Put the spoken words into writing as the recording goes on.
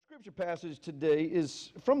Scripture passage today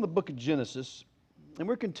is from the book of Genesis, and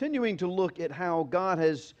we're continuing to look at how God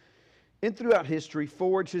has, throughout history,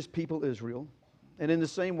 forged His people Israel, and in the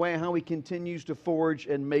same way how He continues to forge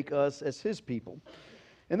and make us as His people.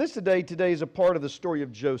 And this today is a part of the story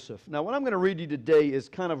of Joseph. Now, what I'm going to read you today is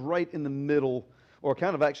kind of right in the middle, or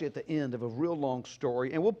kind of actually at the end of a real long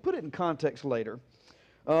story, and we'll put it in context later.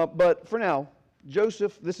 But for now,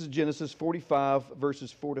 Joseph, this is Genesis 45,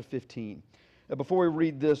 verses 4 to 15. Before we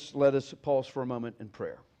read this, let us pause for a moment in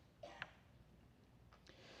prayer.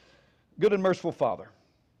 Good and merciful Father,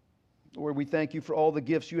 Lord, we thank You for all the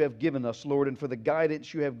gifts You have given us, Lord, and for the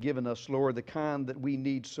guidance You have given us, Lord, the kind that we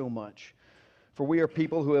need so much. For we are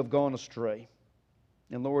people who have gone astray.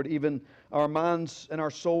 And Lord, even our minds and our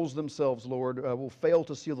souls themselves, Lord, will fail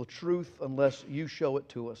to see the truth unless You show it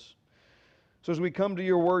to us. So as we come to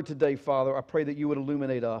Your word today, Father, I pray that You would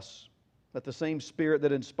illuminate us. That the same Spirit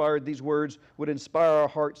that inspired these words would inspire our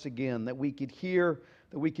hearts again, that we could hear,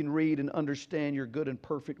 that we can read and understand Your good and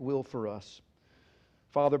perfect will for us.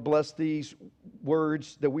 Father, bless these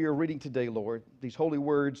words that we are reading today, Lord, these holy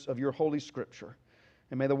words of Your holy Scripture.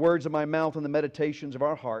 And may the words of my mouth and the meditations of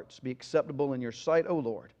our hearts be acceptable in Your sight, O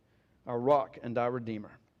Lord, our rock and our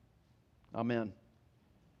Redeemer. Amen.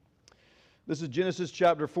 This is Genesis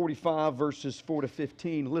chapter 45, verses 4 to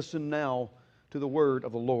 15. Listen now to the word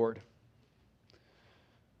of the Lord.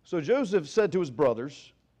 So Joseph said to his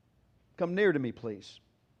brothers, "Come near to me, please."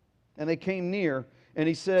 And they came near, and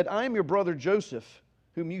he said, "I am your brother Joseph,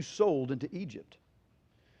 whom you sold into Egypt.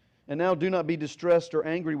 And now do not be distressed or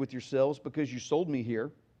angry with yourselves because you sold me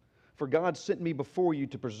here, for God sent me before you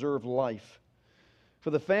to preserve life. For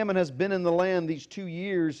the famine has been in the land these 2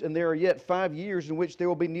 years, and there are yet 5 years in which there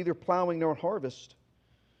will be neither plowing nor harvest.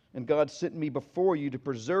 And God sent me before you to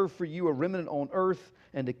preserve for you a remnant on earth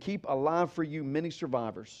and to keep alive for you many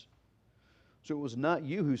survivors. So it was not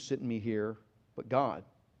you who sent me here, but God.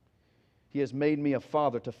 He has made me a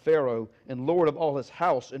father to Pharaoh and lord of all his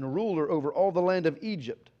house and ruler over all the land of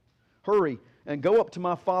Egypt. Hurry and go up to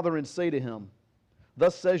my father and say to him,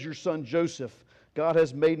 'Thus says your son Joseph, God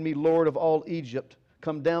has made me lord of all Egypt.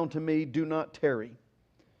 Come down to me, do not tarry.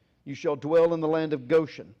 You shall dwell in the land of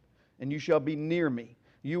Goshen, and you shall be near me,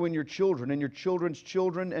 you and your children, and your children's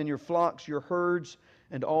children, and your flocks, your herds,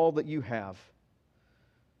 and all that you have.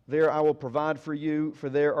 There I will provide for you, for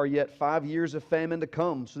there are yet 5 years of famine to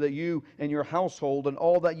come, so that you and your household and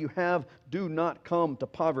all that you have do not come to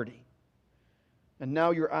poverty. And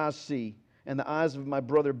now your eyes see, and the eyes of my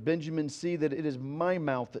brother Benjamin see that it is my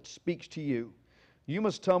mouth that speaks to you. You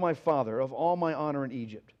must tell my father of all my honor in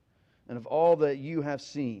Egypt, and of all that you have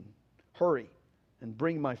seen. Hurry and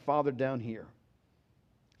bring my father down here.'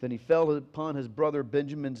 Then he fell upon his brother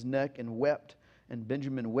Benjamin's neck and wept, and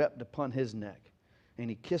Benjamin wept upon his neck. And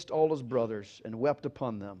he kissed all his brothers and wept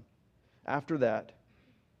upon them. After that,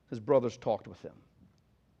 his brothers talked with him."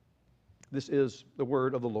 This is the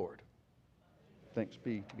word of the Lord. Thanks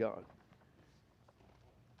be to God.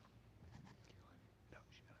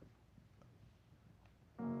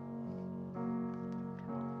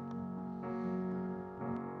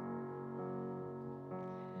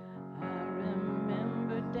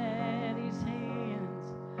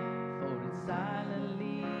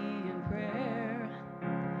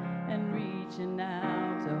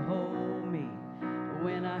 Out to hold me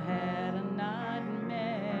when I had a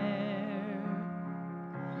nightmare.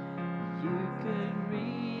 You could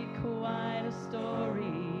read quite a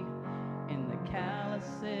story in the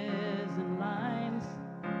calluses and lines.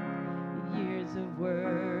 Years of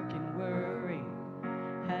work and worry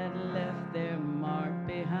had left their mark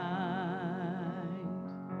behind.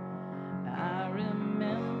 I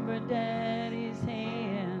remember Daddy's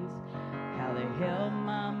hands, how they held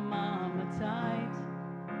my mama tight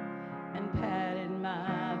and patted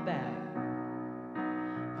my back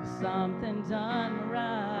for something done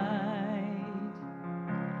right.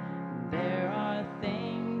 There are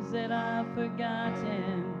things that I've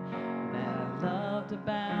forgotten that I loved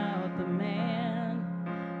about the man,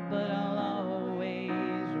 but I'll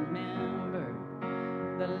always remember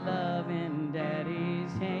the love in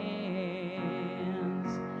Daddy's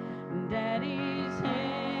hands. Daddy's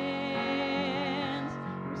hands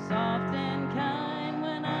were soft and kind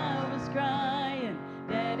when I was crying.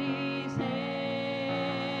 Daddy's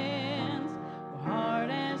hands were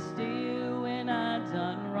hard as steel when I'd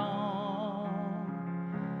done wrong.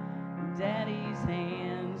 Daddy's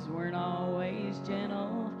hands weren't always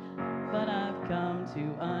gentle, but I've come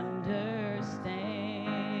to understand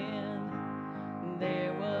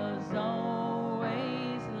there was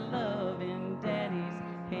always love in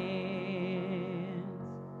Daddy's hands.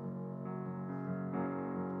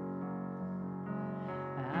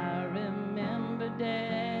 I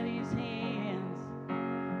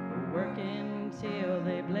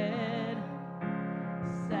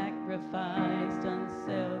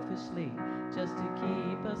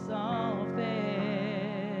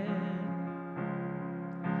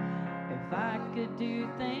could do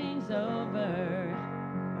things over,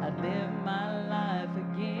 I'd live my life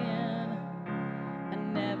again. I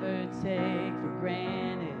never take for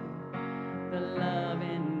granted the love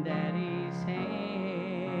in Daddy's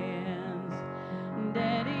hands.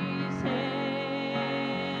 Daddy's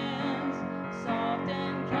hands, soft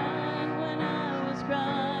and kind when I was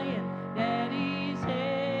crying. Daddy's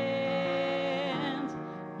hands,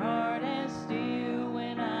 hard as steel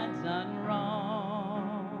when I'd done wrong.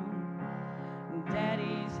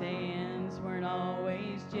 Daddy's hands weren't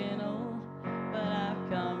always gentle, but I've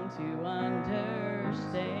come to understand.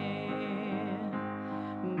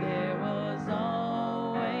 There was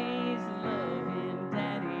always love in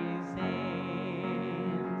Daddy's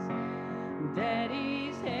hands.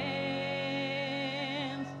 Daddy's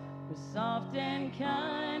hands were soft and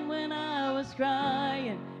kind when I was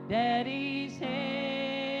crying. Daddy's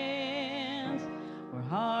hands were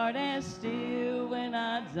hard as steel when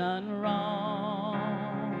I'd done wrong.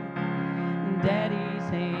 Daddy's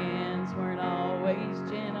hands weren't always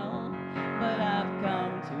gentle, but I've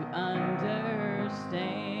come to understand.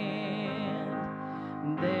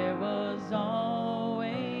 There was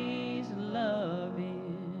always love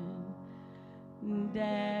in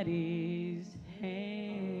Daddy's hands.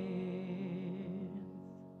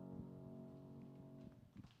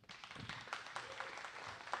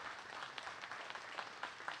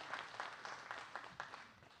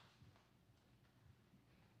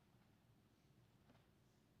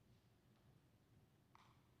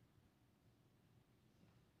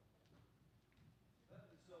 That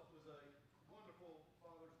itself was a wonderful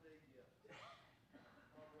Father's Day gift.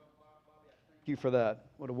 Bobby, I thank you for that.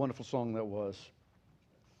 What a wonderful song that was.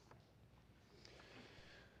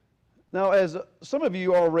 Now, as some of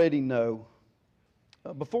you already know,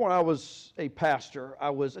 before I was a pastor, I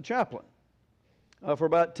was a chaplain. For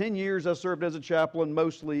about 10 years, I served as a chaplain,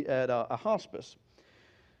 mostly at a hospice.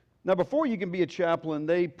 Now, before you can be a chaplain,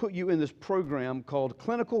 they put you in this program called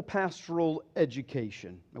Clinical Pastoral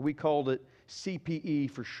Education. We called it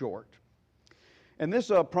CPE for short. And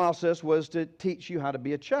this process was to teach you how to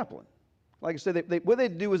be a chaplain. Like I said, what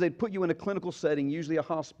they'd do is they'd put you in a clinical setting, usually a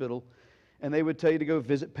hospital, and they would tell you to go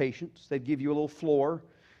visit patients. They'd give you a little floor,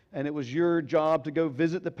 and it was your job to go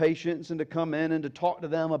visit the patients and to come in and to talk to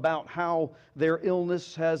them about how their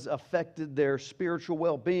illness has affected their spiritual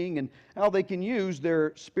well-being and how they can use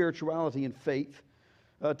their spirituality and faith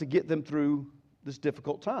to get them through this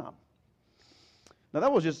difficult time. Now,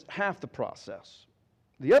 that was just half the process.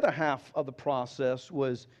 The other half of the process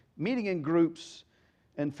was meeting in groups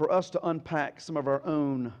and for us to unpack some of our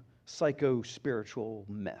own psycho-spiritual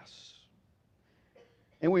mess.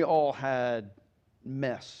 And we all had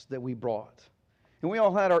mess that we brought. And we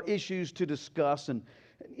all had our issues to discuss. And,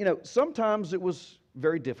 you know, sometimes it was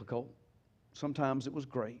very difficult. Sometimes it was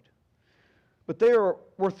great. But there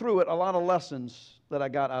were through it a lot of lessons that I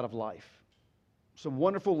got out of life. Some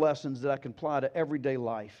wonderful lessons that I can apply to everyday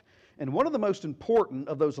life. And one of the most important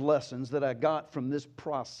of those lessons that I got from this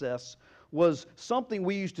process was something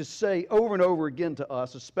we used to say over and over again to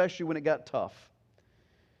us, especially when it got tough.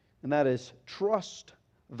 And that is, trust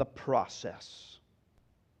the process.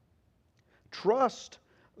 Trust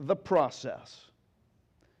the process.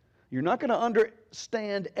 You're not going to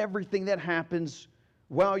understand everything that happens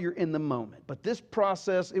while you're in the moment. But this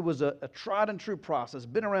process, it was a tried and true process,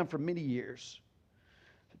 been around for many years.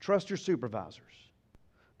 Trust your supervisors.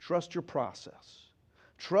 Trust your process.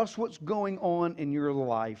 Trust what's going on in your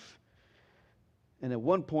life. And at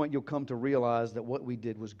one point, you'll come to realize that what we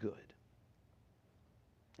did was good.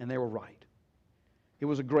 And they were right. It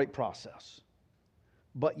was a great process.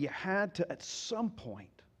 But you had to, at some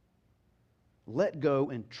point, let go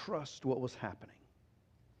and trust what was happening.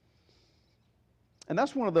 And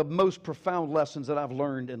that's one of the most profound lessons that I've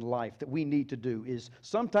learned in life that we need to do is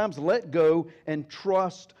sometimes let go and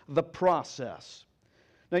trust the process.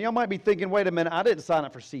 Now, y'all might be thinking, wait a minute, I didn't sign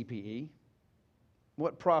up for CPE.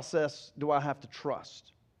 What process do I have to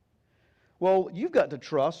trust? Well, you've got to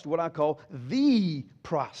trust what I call the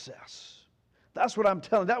process. That's what I'm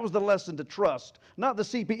telling you. That was the lesson to trust. Not the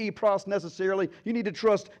CPE process necessarily. You need to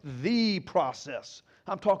trust the process.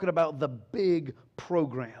 I'm talking about the big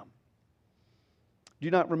program. Do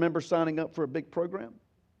you not remember signing up for a big program?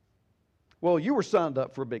 Well, you were signed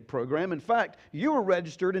up for a big program. In fact, you were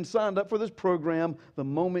registered and signed up for this program the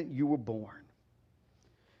moment you were born.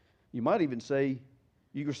 You might even say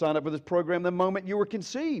you were signed up for this program the moment you were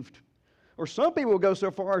conceived. Or some people will go so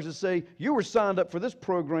far as to say you were signed up for this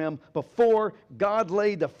program before God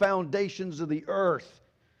laid the foundations of the earth.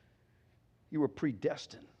 You were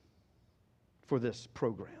predestined for this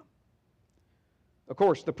program. Of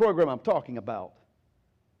course, the program I'm talking about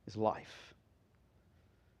is life.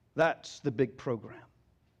 That's the big program.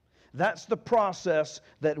 That's the process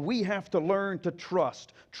that we have to learn to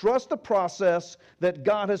trust. Trust the process that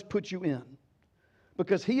God has put you in.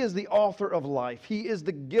 Because He is the author of life. He is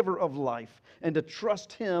the giver of life. And to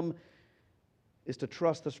trust Him is to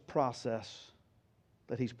trust this process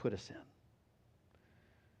that He's put us in.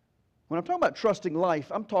 When I'm talking about trusting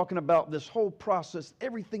life, I'm talking about this whole process,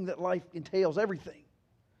 everything that life entails, everything.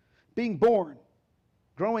 Being born,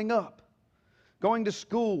 growing up, going to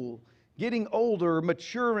school, getting older,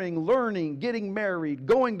 maturing, learning, getting married,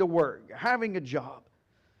 going to work, having a job,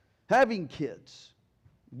 having kids,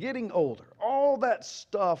 getting older, all that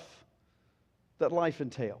stuff that life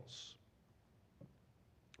entails.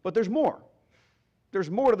 But there's more. There's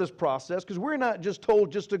more to this process because we're not just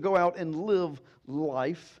told just to go out and live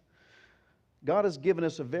life. God has given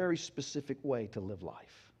us a very specific way to live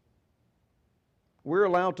life. We're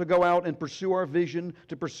allowed to go out and pursue our vision,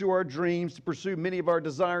 to pursue our dreams, to pursue many of our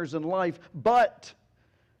desires in life, but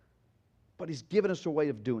He's given us a way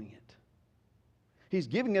of doing it. He's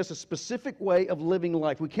giving us a specific way of living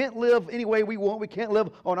life. We can't live any way we want. We can't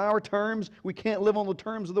live on our terms. We can't live on the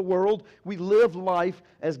terms of the world. We live life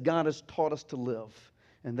as God has taught us to live,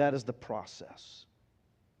 and that is the process.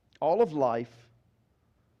 All of life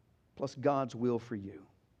plus God's will for you.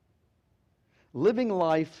 Living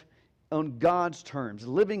life on God's terms,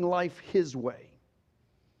 living life His way.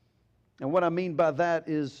 And what I mean by that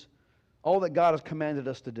is all that God has commanded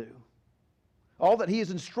us to do. All that He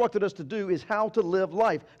has instructed us to do is how to live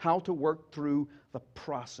life, how to work through the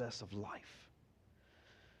process of life.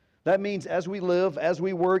 That means as we live, as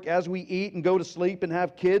we work, as we eat and go to sleep and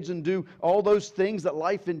have kids and do all those things that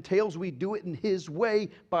life entails, we do it in His way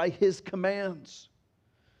by His commands.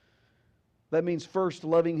 That means first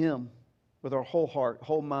loving Him with our whole heart,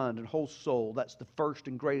 whole mind, and whole soul. That's the first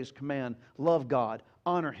and greatest command. Love God,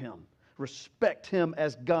 honor Him, respect Him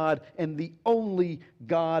as God and the only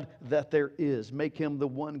God that there is. Make Him the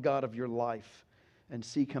one God of your life and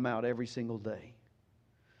seek Him out every single day.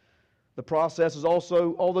 The process is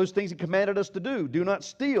also all those things He commanded us to do. Do not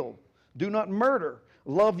steal. Do not murder.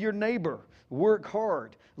 Love your neighbor. Work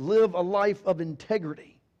hard. Live a life of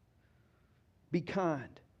integrity. Be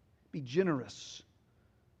kind. Be generous.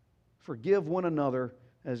 Forgive one another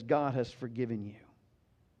as God has forgiven you.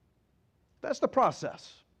 That's the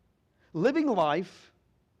process. Living life,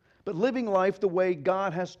 but living life the way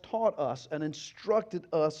God has taught us and instructed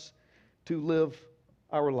us to live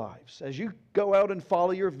our lives. As you go out and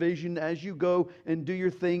follow your vision, as you go and do your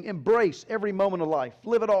thing, embrace every moment of life.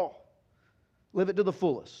 Live it all. Live it to the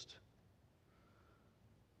fullest.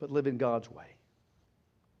 But live in God's way.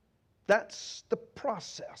 That's the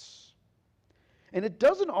process. And it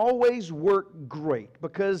doesn't always work great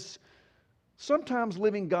because sometimes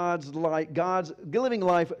living life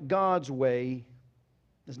God's way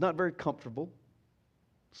is not very comfortable.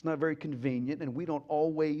 It's not very convenient, and we don't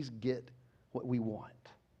always get what we want.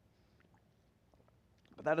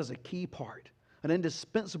 But that is a key part, an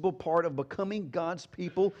indispensable part of becoming God's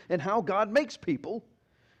people and how God makes people,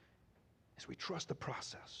 is we trust the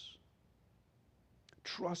process.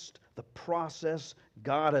 Trust the process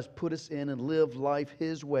God has put us in and live life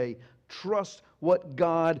His way. Trust what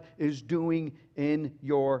God is doing in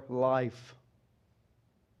your life,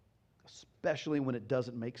 especially when it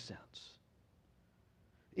doesn't make sense.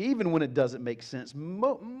 Even when it doesn't make sense,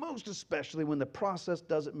 most especially when the process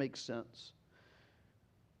doesn't make sense,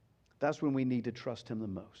 that's when we need to trust Him the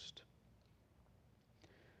most.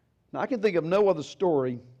 Now, I can think of no other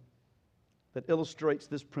story that illustrates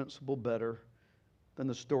this principle better than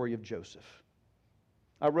the story of Joseph.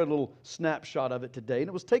 I read a little snapshot of it today, and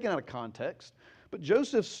it was taken out of context. But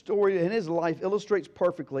Joseph's story in his life illustrates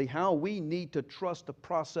perfectly how we need to trust the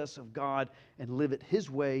process of God and live it His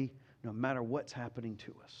way no matter what's happening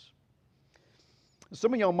to us.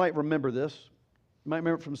 Some of y'all might remember this. You might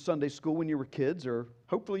remember it from Sunday school when you were kids, or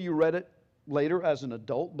hopefully you read it later as an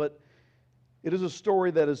adult, but it is a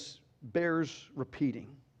story that bears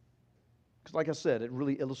repeating. Because like I said, it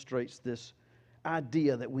really illustrates this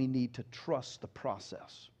idea that we need to trust the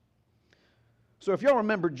process. So if y'all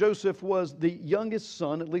remember, Joseph was the youngest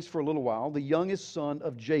son, at least for a little while, the youngest son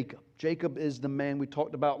of Jacob. Jacob is the man we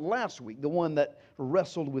talked about last week, the one that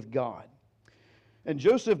wrestled with God. And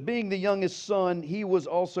Joseph, being the youngest son, he was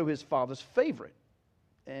also his father's favorite.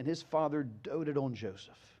 And his father doted on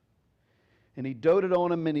Joseph. And he doted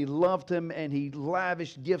on him, and he loved him, and he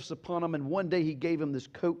lavished gifts upon him. And one day he gave him this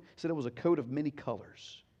coat. He said it was a coat of many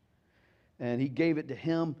colors. And he gave it to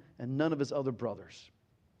him and none of his other brothers.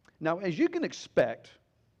 Now, as you can expect,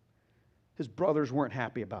 his brothers weren't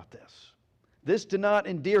happy about this. This did not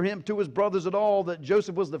endear him to his brothers at all, that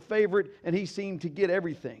Joseph was the favorite and he seemed to get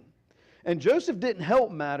everything. And Joseph didn't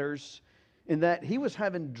help matters in that he was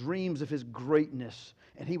having dreams of his greatness,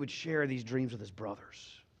 and he would share these dreams with his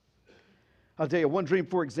brothers. I'll tell you, one dream,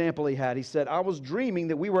 for example, he had. He said, I was dreaming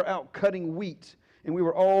that we were out cutting wheat, and we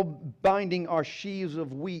were all binding our sheaves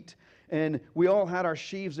of wheat, and we all had our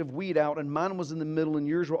sheaves of wheat out, and mine was in the middle, and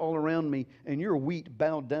yours were all around me, and your wheat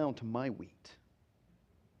bowed down to my wheat.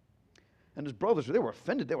 And his brothers, they were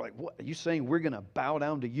offended. They were like, what, are you saying we're going to bow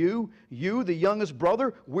down to you? You, the youngest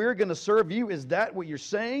brother, we're going to serve you? Is that what you're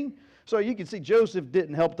saying? So you can see Joseph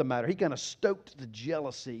didn't help the matter. He kind of stoked the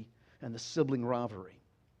jealousy and the sibling rivalry.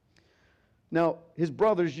 Now, his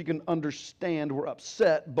brothers, you can understand, were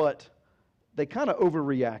upset, but they kind of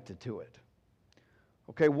overreacted to it.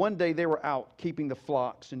 Okay, one day they were out keeping the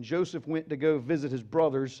flocks, and Joseph went to go visit his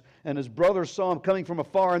brothers, and his brothers saw him coming from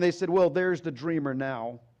afar, and they said, well, there's the dreamer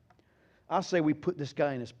now. I say we put this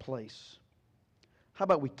guy in his place. How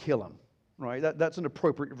about we kill him? Right? That's an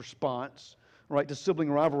appropriate response, right, to sibling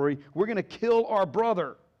rivalry. We're going to kill our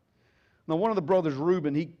brother. Now, one of the brothers,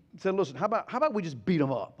 Reuben, he said, listen, how about we just beat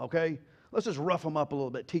him up, okay? Let's just rough him up a little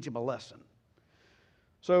bit, teach him a lesson.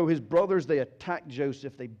 So his brothers, they attacked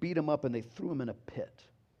Joseph. They beat him up, and they threw him in a pit.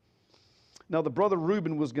 Now, the brother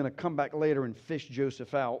Reuben was going to come back later and fish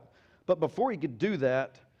Joseph out. But before he could do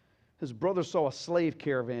that, his brothers saw a slave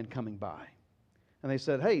caravan coming by. And they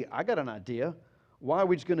said, hey, I got an idea. Why are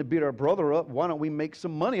we just going to beat our brother up? Why don't we make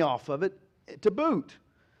some money off of it to boot?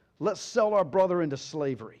 Let's sell our brother into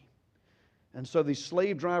slavery. And so these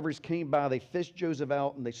slave drivers came by, they fished Joseph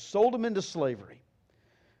out, and they sold him into slavery.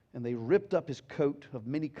 And they ripped up his coat of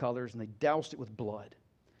many colors, and they doused it with blood.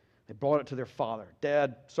 They brought it to their father.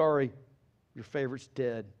 Dad, sorry, your favorite's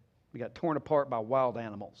dead. We got torn apart by wild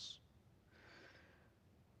animals.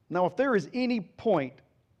 Now, if there is any point,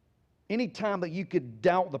 any time that you could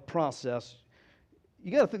doubt the process,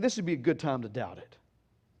 you got to think this would be a good time to doubt it.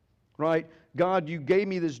 Right? God, you gave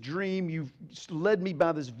me this dream. You've led me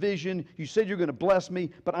by this vision. You said you're going to bless me,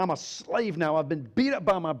 but I'm a slave now. I've been beat up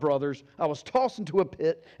by my brothers. I was tossed into a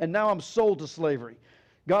pit, and now I'm sold to slavery.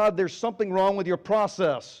 God, there's something wrong with your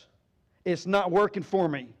process. It's not working for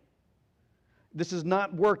me. This is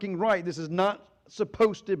not working right. This is not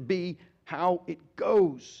supposed to be how it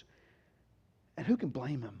goes. And who can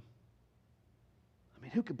blame him? I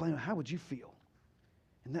mean, who could blame him? How would you feel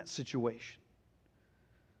in that situation?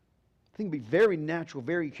 I think it'd be very natural,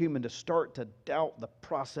 very human to start to doubt the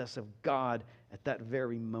process of God at that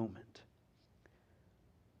very moment.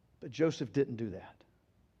 But Joseph didn't do that.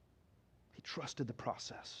 He trusted the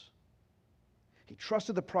process. He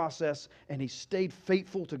trusted the process, and he stayed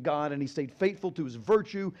faithful to God, and he stayed faithful to his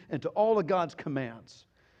virtue and to all of God's commands.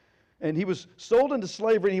 And he was sold into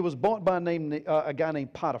slavery, and he was bought by a guy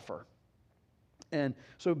named Potiphar. And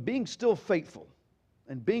so being still faithful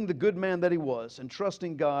and being the good man that he was and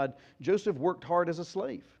trusting God, Joseph worked hard as a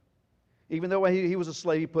slave. Even though he was a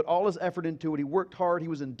slave, he put all his effort into it. He worked hard. He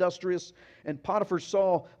was industrious. And Potiphar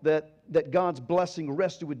saw that God's blessing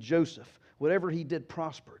rested with Joseph. Whatever he did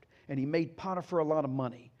prospered. And he made Potiphar a lot of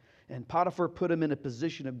money. And Potiphar put him in a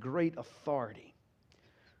position of great authority.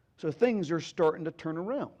 So things are starting to turn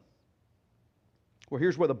around. Well,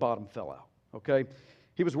 here's where the bottom fell out, okay?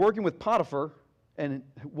 He was working with Potiphar, and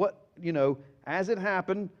as it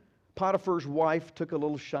happened, Potiphar's wife took a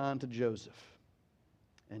little shine to Joseph.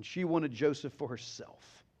 And she wanted Joseph for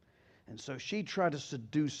herself. And so she tried to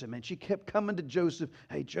seduce him, and she kept coming to Joseph.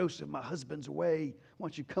 Hey, Joseph, my husband's away. Why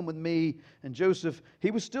don't you come with me? And Joseph, he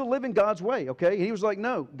was still living God's way, okay? And he was like,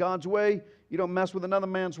 no, God's way. You don't mess with another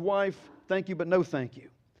man's wife. Thank you, but no thank you.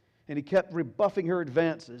 And he kept rebuffing her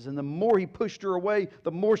advances. And the more he pushed her away,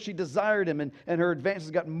 the more she desired him. And her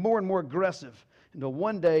advances got more and more aggressive. Until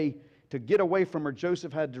one day, to get away from her,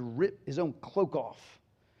 Joseph had to rip his own cloak off.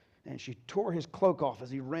 And she tore his cloak off as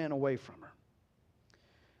he ran away from her.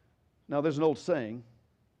 Now, there's an old saying,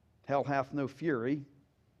 hell hath no fury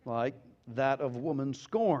like that of woman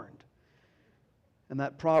scorned. And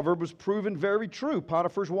that proverb was proven very true.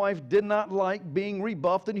 Potiphar's wife did not like being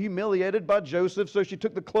rebuffed and humiliated by Joseph, so she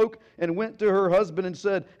took the cloak and went to her husband and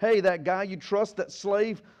said, hey, that guy you trust, that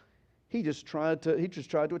slave, he just tried to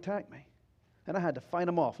attack me. And I had to fight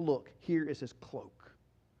him off. Look, here is his cloak.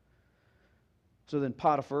 So then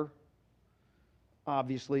Potiphar,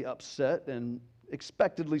 obviously upset and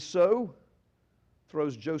expectedly so,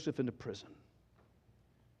 throws Joseph into prison.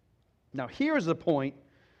 Now here's the point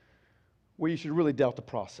where you should really doubt the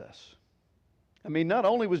process. I mean, not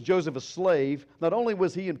only was Joseph a slave, not only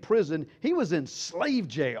was he in prison, he was in slave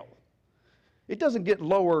jail. It doesn't get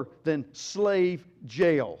lower than slave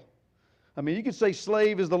jail. I mean, you could say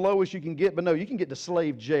slave is the lowest you can get, but no, you can get to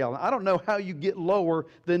slave jail. I don't know how you get lower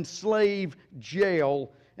than slave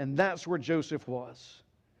jail, and that's where Joseph was.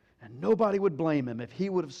 And nobody would blame him if he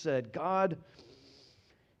would have said, God,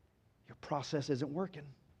 your process isn't working.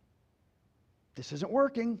 This isn't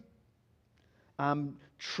working. I'm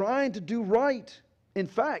trying to do right. In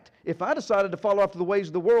fact, if I decided to follow after the ways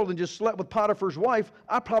of the world and just slept with Potiphar's wife,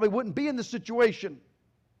 I probably wouldn't be in this situation.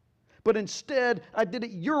 But instead, I did it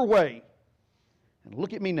your way. And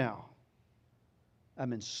look at me now.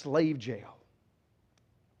 I'm in slave jail.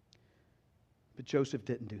 But Joseph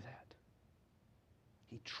didn't do that.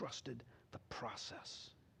 He trusted the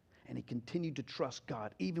process. And he continued to trust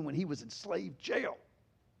God even when he was in slave jail.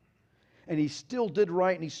 And he still did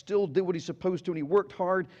right, and he still did what he's supposed to, and he worked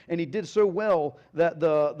hard, and he did so well that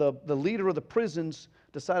the leader of the prisons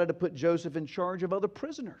decided to put Joseph in charge of other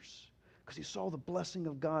prisoners because he saw the blessing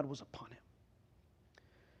of God was upon him.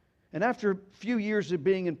 And after a few years of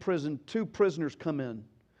being in prison, 2 prisoners come in,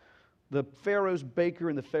 the Pharaoh's baker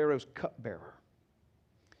and the Pharaoh's cupbearer.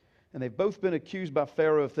 And they've both been accused by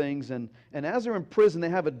Pharaoh of things, and as they're in prison, they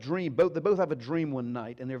have a dream. They both have a dream one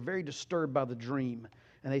night, and they're very disturbed by the dream.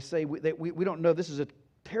 And they say, we don't know, this is a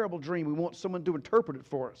terrible dream. We want someone to interpret it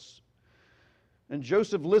for us. And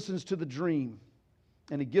Joseph listens to the dream,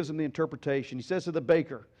 and he gives them the interpretation. He says to the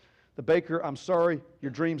baker, I'm sorry,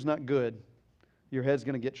 your dream's not good. Your head's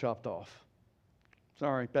going to get chopped off.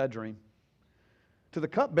 Sorry, bad dream. To the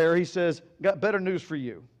cupbearer, he says, got better news for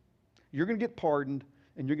you. You're going to get pardoned,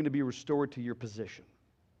 and you're going to be restored to your position.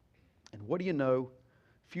 And what do you know?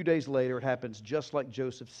 A few days later, it happens just like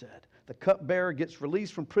Joseph said. The cupbearer gets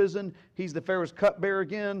released from prison. He's the Pharaoh's cupbearer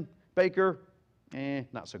again. Baker,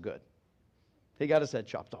 not so good. He got his head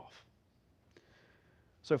chopped off.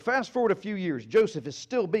 So fast forward a few years, Joseph is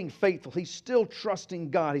still being faithful. He's still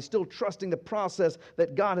trusting God. He's still trusting the process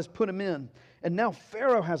that God has put him in. And now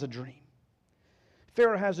Pharaoh has a dream.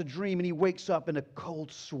 Pharaoh has a dream, and he wakes up and a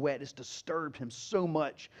cold sweat has disturbed him so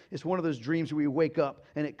much. It's one of those dreams where you wake up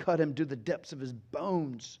and it cut him to the depths of his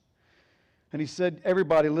bones. And he said,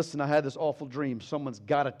 everybody, listen, I had this awful dream. Someone's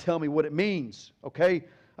got to tell me what it means, okay?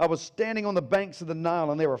 I was standing on the banks of the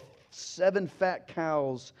Nile, and there were 7 fat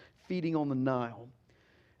cows feeding on the Nile.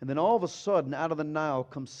 And then all of a sudden, out of the Nile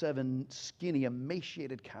come 7 skinny,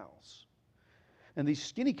 emaciated cows. And these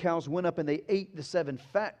skinny cows went up and they ate the 7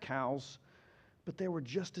 fat cows, but they were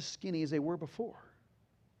just as skinny as they were before.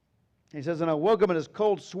 He says, and I woke up in this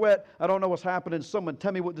cold sweat. I don't know what's happening. Someone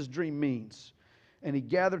tell me what this dream means. And he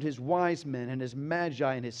gathered his wise men and his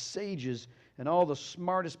magi and his sages and all the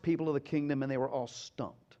smartest people of the kingdom, and they were all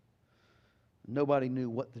stumped. Nobody knew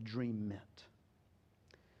what the dream meant.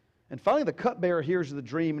 And finally the cupbearer hears the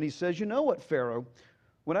dream, and he says, you know what, Pharaoh?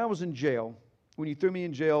 When I was in jail, when you threw me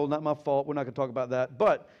in jail, not my fault, we're not going to talk about that,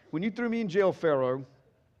 but when you threw me in jail, Pharaoh,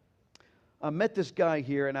 I met this guy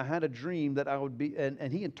here, and I had a dream that I would be,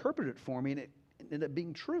 and he interpreted it for me, and it ended up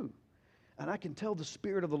being true. And I can tell the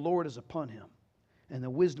Spirit of the Lord is upon him, and the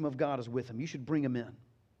wisdom of God is with him. You should bring him in.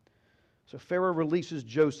 So Pharaoh releases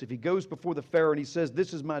Joseph. He goes before the Pharaoh and he says,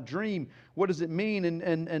 this is my dream. What does it mean?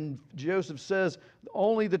 And Joseph says,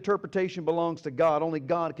 only the interpretation belongs to God. Only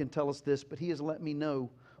God can tell us this, but he has let me know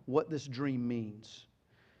what this dream means.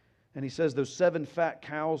 And he says those 7 fat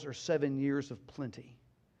cows are 7 years of plenty.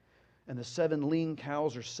 And the 7 lean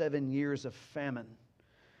cows are 7 years of famine.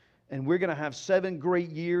 And we're going to have 7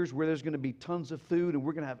 great years where there's going to be tons of food and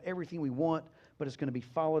we're going to have everything we want, but it's going to be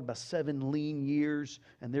followed by 7 lean years,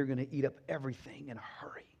 and they're going to eat up everything in a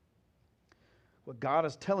hurry. What God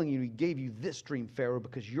is telling you, he gave you this dream, Pharaoh,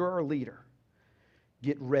 because you're our leader.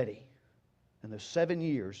 Get ready. And those 7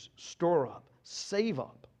 years, store up, save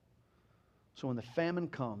up, so when the famine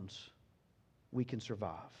comes, we can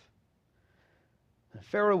survive. And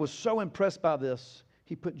Pharaoh was so impressed by this,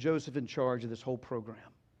 he put Joseph in charge of this whole program.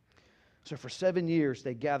 So for 7 years,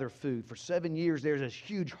 they gather food. For 7 years, there's this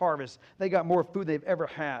huge harvest. They got more food than they've ever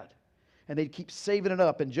had. And they keep saving it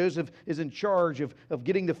up. And Joseph is in charge of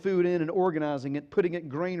getting the food in and organizing it, putting it in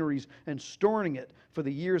granaries and storing it for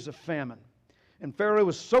the years of famine. And Pharaoh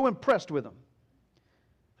was so impressed with him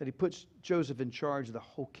that he puts Joseph in charge of the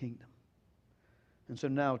whole kingdom. And so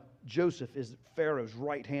now Joseph is Pharaoh's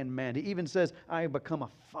right-hand man. He even says, I have become a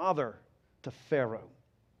father to Pharaoh.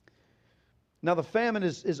 Now the famine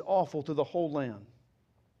is awful to the whole land.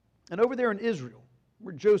 And over there in Israel,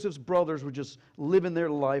 where Joseph's brothers were just living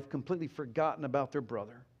their life, completely forgotten about their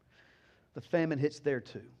brother, the famine hits there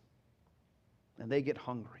too. And they get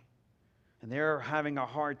hungry. And they're having a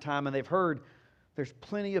hard time, and they've heard there's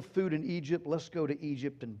plenty of food in Egypt. Let's go to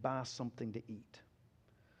Egypt and buy something to eat.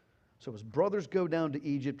 So his brothers go down to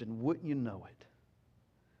Egypt, and wouldn't you know it,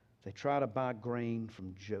 They try to buy grain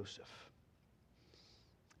from Joseph.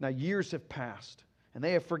 Now, years have passed, and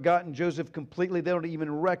they have forgotten Joseph completely. They don't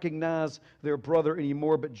even recognize their brother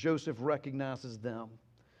anymore, but Joseph recognizes them.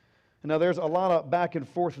 And now, there's a lot of back and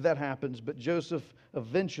forth that happens, but Joseph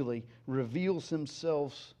eventually reveals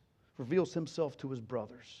himself to his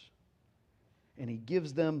brothers. And he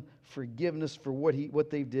gives them forgiveness for what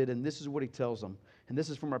they did, and this is what he tells them. And this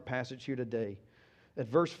is from our passage here today. At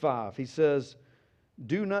verse 5, he says,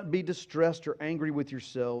 "Do not be distressed or angry with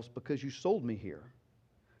yourselves because you sold me here.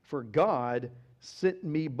 For God sent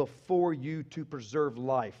me before you to preserve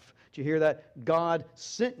life." Did you hear that? God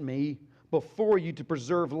sent me before you to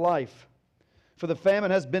preserve life. "For the famine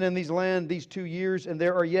has been in these land these 2 years, and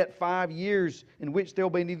there are yet 5 years in which there will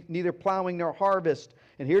be neither plowing nor harvest."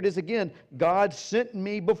 And here it is again. God sent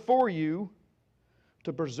me before you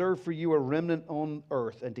to preserve for you a remnant on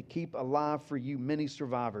earth and to keep alive for you many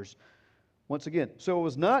survivors. Once again, so it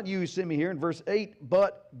was not you who sent me here in verse 8,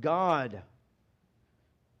 but God. It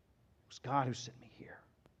was God who sent me here.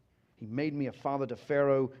 He made me a father to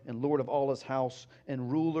Pharaoh and lord of all his house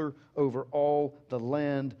and ruler over all the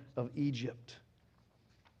land of Egypt.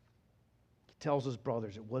 He tells his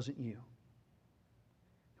brothers, it wasn't you.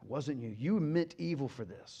 It wasn't you. You meant evil for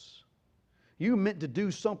this. You meant to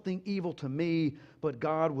do something evil to me, but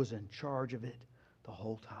God was in charge of it the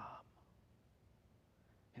whole time.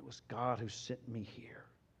 It was God who sent me here.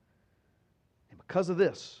 And because of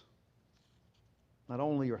this, not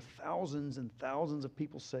only are thousands and thousands of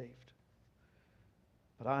people saved,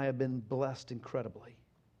 but I have been blessed incredibly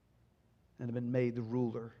and have been made the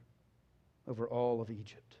ruler over all of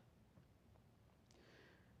Egypt.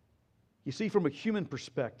 You see, from a human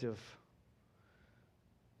perspective,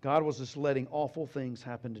 God was just letting awful things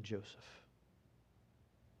happen to Joseph.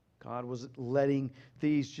 God was letting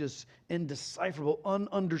these just indecipherable,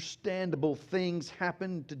 ununderstandable things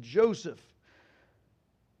happen to Joseph.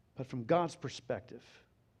 But from God's perspective,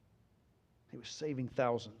 He was saving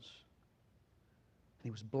thousands. And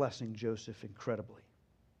He was blessing Joseph incredibly.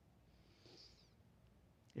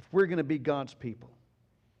 If we're going to be God's people,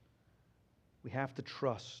 we have to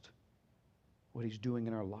trust what He's doing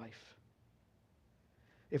in our life.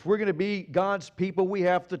 If we're going to be God's people, we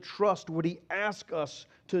have to trust what He asks us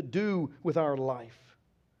to do with our life.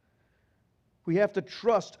 We have to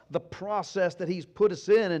trust the process that He's put us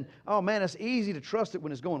in. And, oh man, it's easy to trust it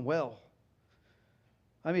when it's going well.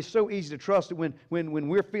 I mean, it's so easy to trust it when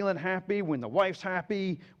we're feeling happy, when the wife's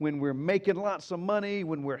happy, when we're making lots of money,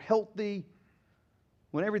 when we're healthy,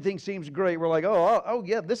 when everything seems great. We're like, oh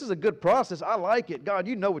yeah, this is a good process. I like it. God,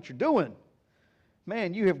 you know what you're doing.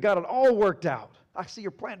 Man, you have got it all worked out. I see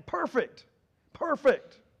your plan perfect.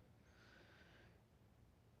 Perfect.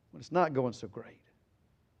 When it's not going so great,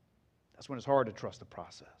 that's when it's hard to trust the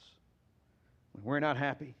process. When we're not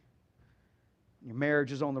happy, when your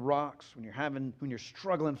marriage is on the rocks, when you're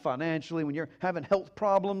struggling financially, when you're having health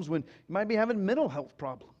problems, when you might be having mental health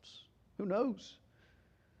problems. Who knows?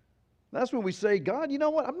 That's when we say, God, you know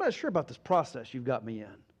what? I'm not sure about this process you've got me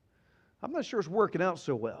in. I'm not sure it's working out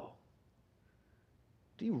so well.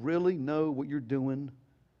 Do you really know what you're doing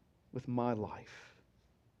with my life?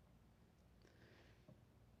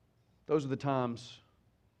 Those are the times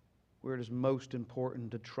where it is most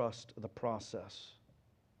important to trust the process,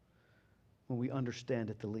 when we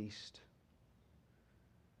understand it the least.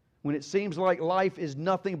 When it seems like life is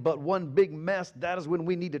nothing but one big mess, that is when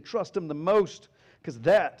we need to trust Him the most, because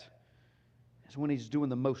that is when He's doing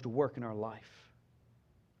the most work in our life.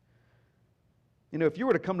 You know, if you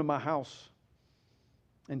were to come to my house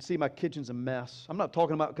and see my kitchen's a mess, I'm not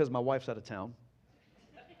talking about because my wife's out of town.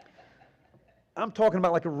 I'm talking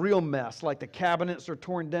about like a real mess, like the cabinets are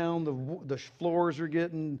torn down, the floors are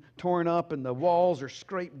getting torn up, and the walls are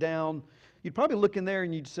scraped down. You'd probably look in there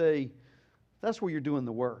and you'd say, that's where you're doing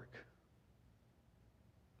the work.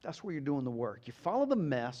 That's where you're doing the work. You follow the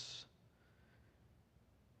mess,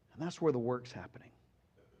 and that's where the work's happening.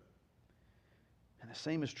 And the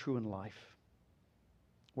same is true in life.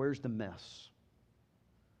 Where's the mess?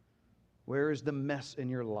 Where is the mess in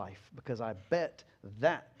your life? Because I bet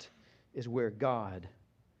that is where God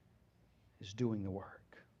is doing the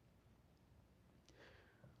work.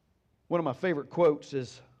 One of my favorite quotes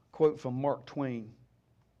is a quote from Mark Twain.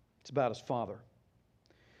 It's about his father.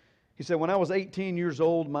 He said, when I was 18 years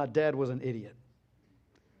old, my dad was an idiot.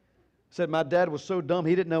 He said, my dad was so dumb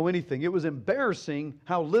he didn't know anything. It was embarrassing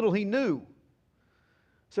how little he knew. He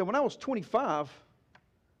said, when I was 25,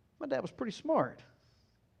 my dad was pretty smart.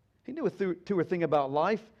 He knew two or thing about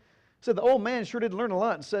life. He said, the old man sure did learn a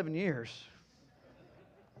lot in 7 years.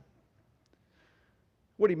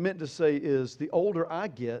 What he meant to say is, the older I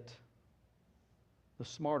get, the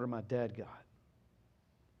smarter my dad got.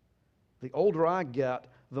 The older I got,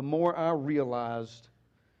 the more I realized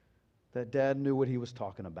that Dad knew what he was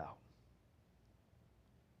talking about.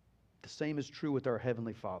 The same is true with our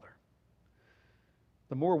Heavenly Father.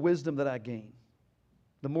 The more wisdom that I gain,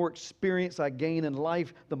 the more experience I gain in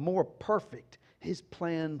life, the more perfect His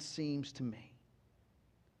plan seems to me.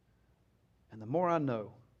 And the more I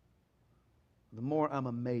know, the more I'm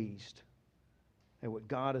amazed at what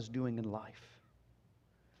God is doing in life.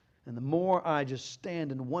 And the more I just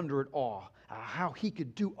stand and wonder at awe at how He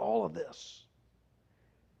could do all of this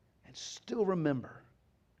and still remember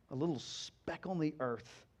a little speck on the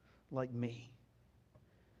earth like me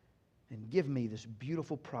and give me this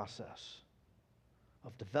beautiful process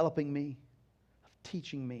of developing me, of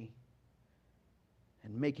teaching me,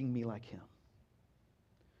 and making me like Him.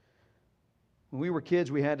 When we were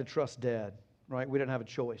kids, we had to trust Dad, right? We didn't have a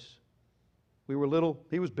choice. We were little,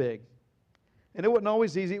 he was big. And it wasn't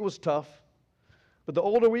always easy, it was tough. But the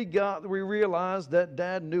older we got, we realized that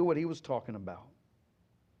Dad knew what he was talking about.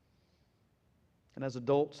 And as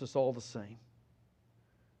adults, it's all the same.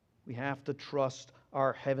 We have to trust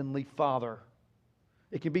our Heavenly Father.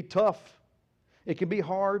 It can be tough. It can be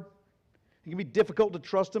hard. It can be difficult to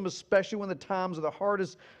trust Him, especially when the times are the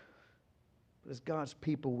hardest. But as God's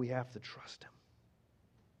people, we have to trust Him.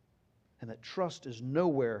 And that trust is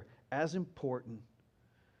nowhere as important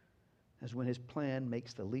as when His plan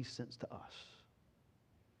makes the least sense to us.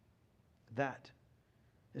 That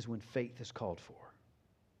is when faith is called for.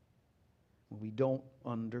 When we don't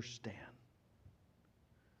understand.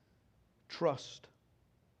 Trust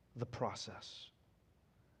the process.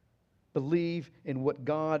 Believe in what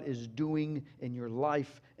God is doing in your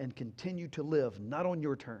life and continue to live, not on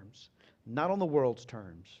your terms, not on the world's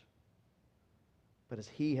terms, but as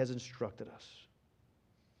He has instructed us.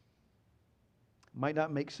 Might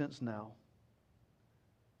not make sense now,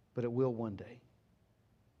 but it will one day.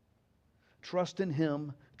 Trust in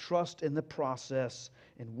Him, trust in the process,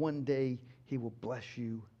 and one day He will bless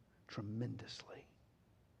you tremendously.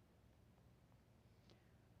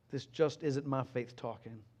 This just isn't my faith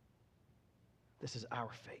talking. This is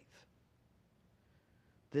our faith.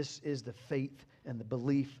 This is the faith and the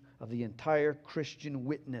belief of the entire Christian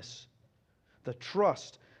witness. The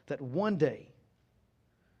trust that one day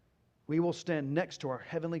we will stand next to our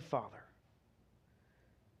Heavenly Father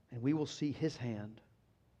and we will see His hand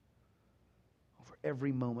over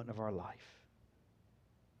every moment of our life.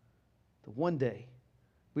 That one day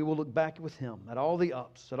we will look back with Him at all the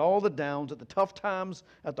ups, at all the downs, at the tough times,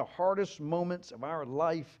 at the hardest moments of our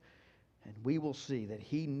life, and we will see that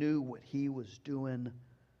He knew what He was doing the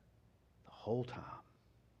whole time.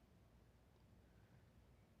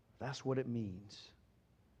 That's what it means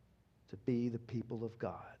to be the people of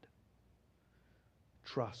God.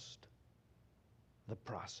 Trust the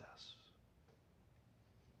process.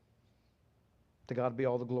 To God be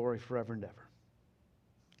all the glory forever and ever.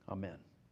 Amen.